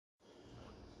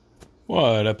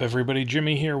What up, everybody?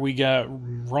 Jimmy here. We got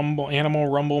Animal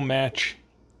Rumble match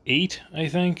 8, I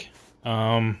think.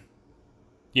 Um,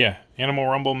 yeah, Animal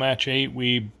Rumble match 8.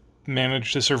 We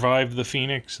managed to survive the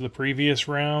Phoenix the previous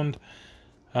round.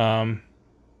 Um,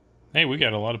 hey, we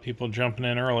got a lot of people jumping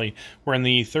in early. We're in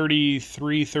the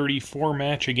 33-34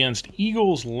 match against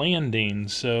Eagles Landing,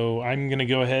 so I'm going to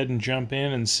go ahead and jump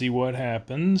in and see what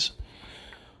happens.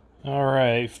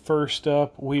 Alright, first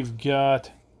up, we've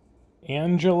got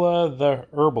Angela the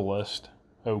Herbalist.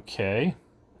 Okay.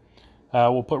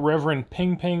 We'll put Reverend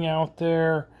Ping Ping out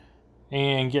there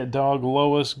and get Dog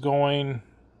Lois going.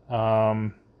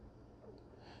 If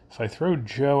I throw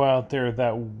Joe out there,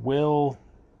 that will...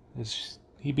 Is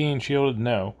he being shielded?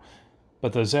 No.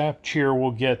 But the Zap Cheer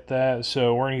will get that,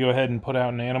 so we're going to go ahead and put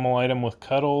out an animal item with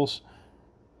Cuddles.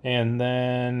 And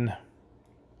then...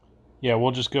 yeah,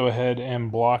 we'll just go ahead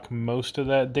and block most of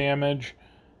that damage.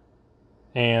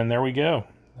 And there we go.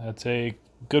 That's a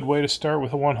good way to start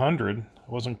with a 100.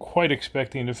 I wasn't quite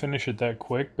expecting to finish it that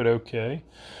quick, but okay.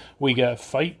 We got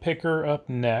Fight Picker up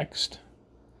next.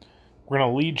 We're going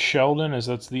to lead Sheldon, as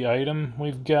that's the item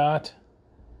we've got.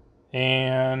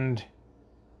 And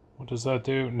what does that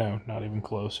do? No, not even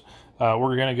close.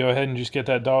 We're going to go ahead and just get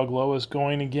that Dog Lois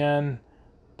going again.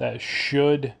 That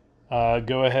should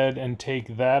go ahead and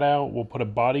take that out. We'll put a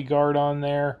bodyguard on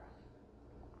there.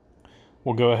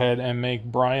 We'll go ahead and make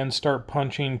Brian start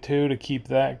punching too to keep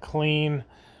that clean.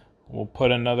 We'll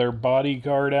put another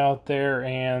bodyguard out there,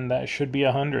 and that should be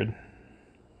 100.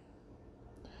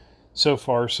 So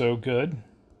far, so good.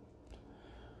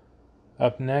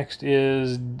 Up next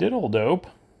is Diddle Dope.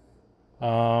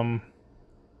 Well,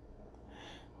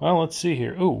 let's see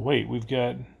here. Oh, wait, we've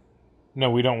got... No,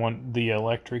 we don't want the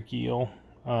electric eel.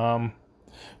 We'll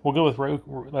go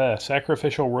with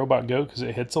Sacrificial Robot Goat because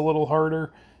it hits a little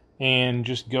harder. And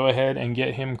just go ahead and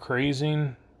get him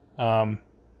crazing. Yeah,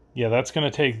 that's going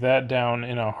to take that down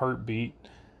in a heartbeat.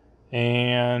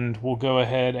 And we'll go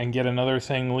ahead and get another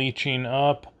thing leeching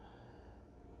up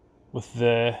with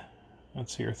the,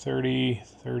 let's see here, 30,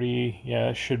 yeah,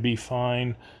 it should be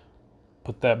fine.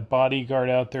 Put that bodyguard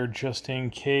out there just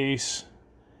in case.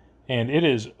 And it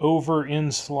is over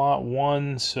in slot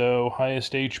 1, so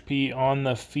highest HP on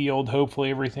the field. Hopefully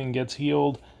everything gets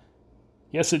healed.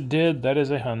 Yes, it did. That is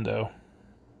a hundo.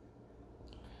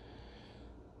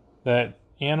 That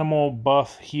animal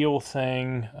buff heal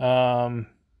thing,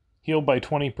 healed by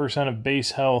 20% of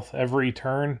base health every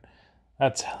turn.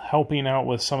 That's helping out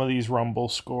with some of these Rumble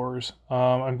scores.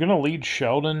 I'm going to lead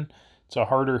Sheldon. It's a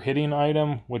harder hitting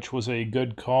item, which was a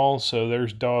good call. So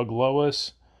there's Dog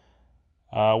Lois.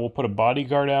 We'll put a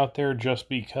bodyguard out there just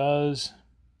because.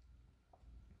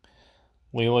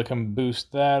 Leela can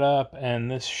boost that up,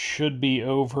 and this should be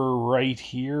over right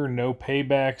here. No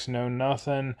paybacks, no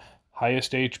nothing.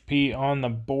 Highest HP on the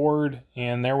board,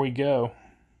 and there we go.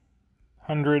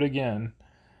 100 again.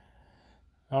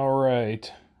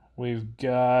 Alright, we've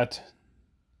got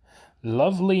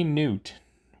Lovely Newt.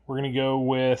 We're going to go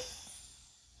with...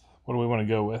 what do we want to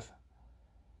go with?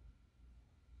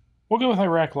 We'll go with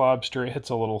Iraq Lobster. It hits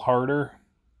a little harder.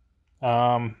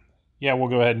 Yeah, we'll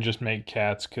go ahead and just make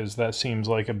cats because that seems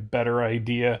like a better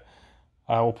idea.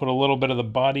 We'll put a little bit of the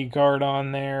bodyguard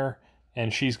on there,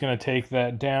 and she's going to take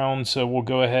that down. So we'll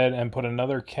go ahead and put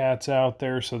another cats out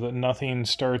there so that nothing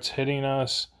starts hitting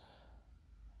us.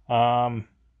 Well,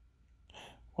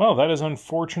 that is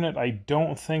unfortunate. I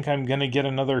don't think I'm going to get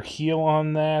another heal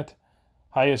on that.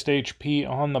 Highest HP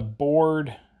on the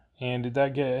board. And did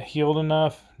that get healed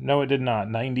enough? No, it did not.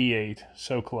 98.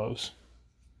 So close.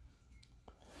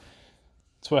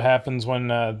 That's what happens when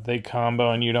they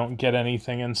combo and you don't get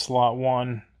anything in slot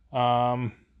 1.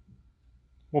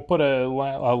 We'll put a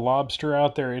lobster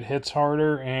out there. It hits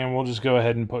harder, and we'll just go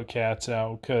ahead and put cats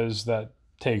out because that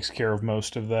takes care of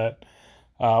most of that.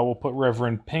 We'll put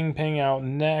Reverend Ping Ping out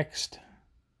next.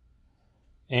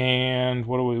 And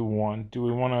what do we want? Do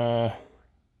we want to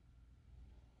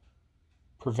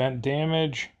prevent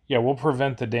damage? Yeah, we'll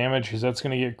prevent the damage because that's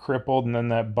going to get crippled, and then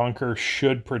that bunker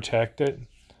should protect it.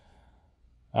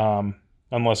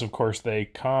 Unless, of course, they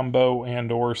combo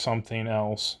and or something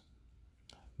else.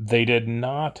 They did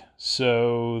not,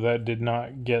 so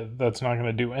that's not going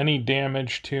to do any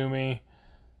damage to me.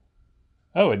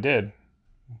 Oh, it did.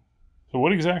 So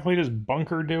what exactly does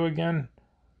bunker do again?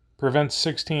 Prevents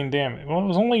 16 damage. Well, it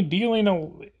was only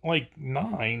dealing like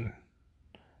 9.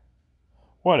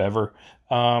 Whatever.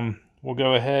 We'll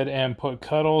go ahead and put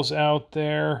Cuddles out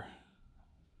there.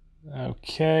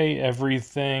 Okay,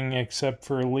 everything except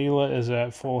for Leela is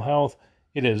at full health.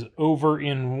 It is over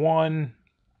in 1.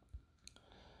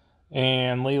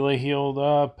 And Leela healed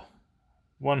up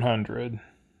 100.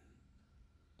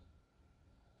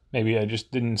 Maybe I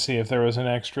just didn't see if there was an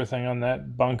extra thing on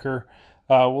that bunker.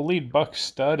 We'll lead Buck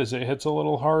Stud as it hits a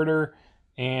little harder.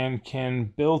 And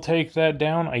can Bill take that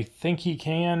down? I think he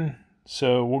can.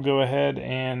 So we'll go ahead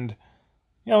and,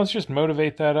 let's just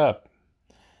motivate that up.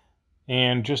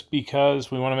 And just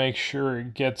because we want to make sure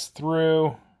it gets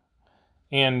through,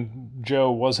 and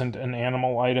Joe wasn't an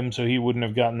animal item, so he wouldn't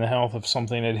have gotten the health if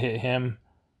something had hit him,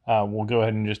 we'll go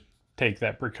ahead and just take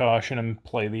that precaution and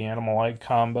play the animal-like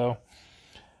combo.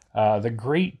 The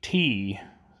Great T,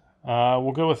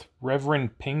 we'll go with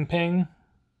Reverend Ping Ping.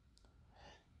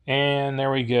 And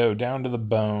there we go, down to the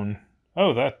bone.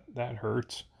 Oh, that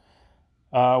hurts.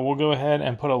 We'll go ahead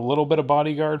and put a little bit of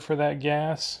bodyguard for that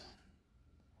gas.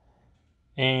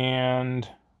 And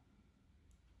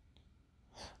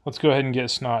let's go ahead and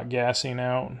get Snot gassing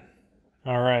out.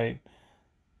 Alright.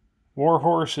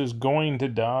 Warhorse is going to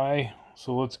die,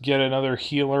 so let's get another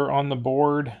healer on the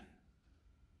board.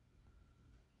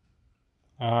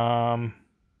 What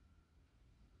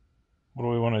do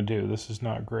we want to do? This is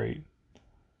not great.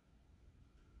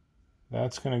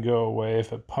 That's going to go away.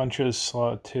 If it punches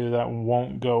slot 2, that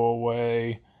won't go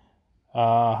away.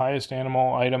 Highest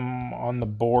animal item on the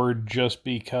board just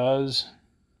because.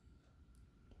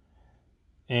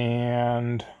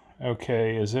 And,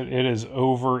 okay, it is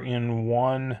over in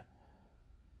 1.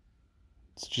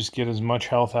 Let's just get as much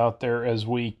health out there as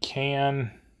we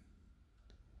can.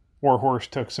 Warhorse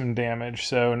took some damage,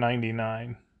 so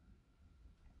 99.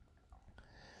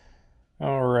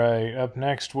 Alright, up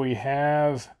next we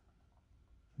have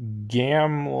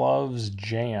Gam Loves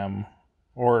Jam,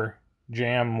 or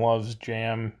Jam Loves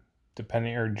Jam,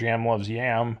 or Jam Loves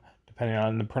Yam, depending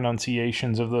on the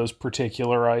pronunciations of those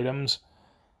particular items.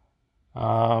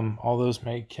 All those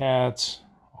make cats,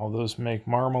 all those make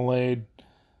marmalade.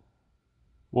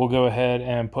 We'll go ahead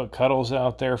and put Cuddles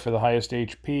out there for the highest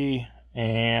HP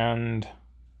and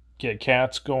get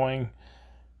cats going.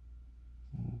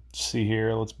 Let's see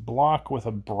here, let's block with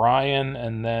a Brian,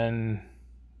 and then,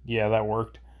 yeah, that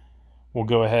worked. We'll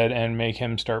go ahead and make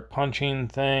him start punching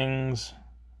things.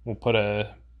 We'll put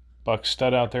a Buck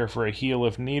Stud out there for a heal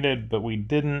if needed, but we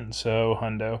didn't, so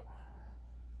hundo.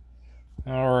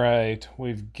 Alright,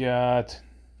 we've got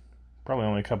probably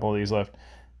only a couple of these left.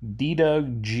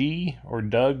 D-Doug G, or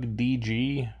Doug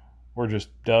DG, or just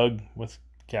Doug with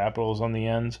capitals on the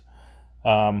ends.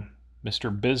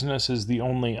 Mr. Business is the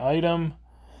only item.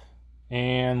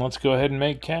 And let's go ahead and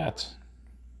make cats.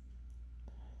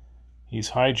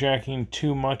 He's hijacking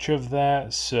too much of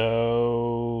that,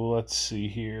 so let's see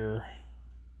here.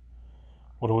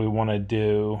 What do we want to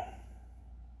do?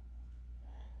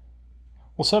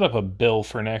 We'll set up a bill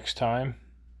for next time.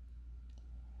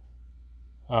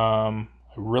 I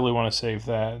really want to save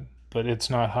that, but it's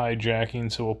not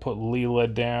hijacking, so we'll put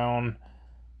Leela down.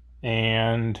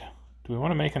 And do we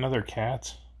want to make another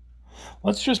cat?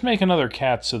 Let's just make another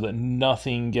cat so that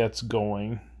nothing gets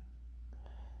going.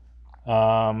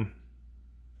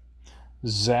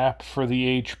 Zap for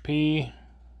the HP.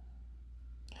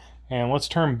 And let's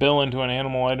turn Bill into an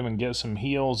animal item and get some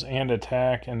heals and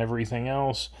attack and everything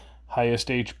else. Highest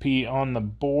HP on the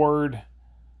board.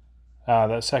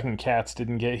 That second cats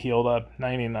didn't get healed up.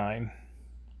 99.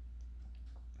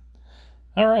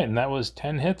 Alright, and that was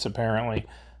 10 hits apparently.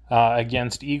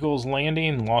 Against Eagle's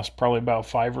Landing, lost probably about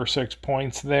 5 or 6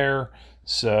 points there.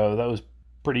 So that was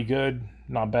pretty good.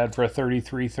 Not bad for a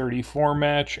 33-34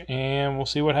 match, and we'll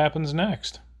see what happens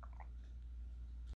next.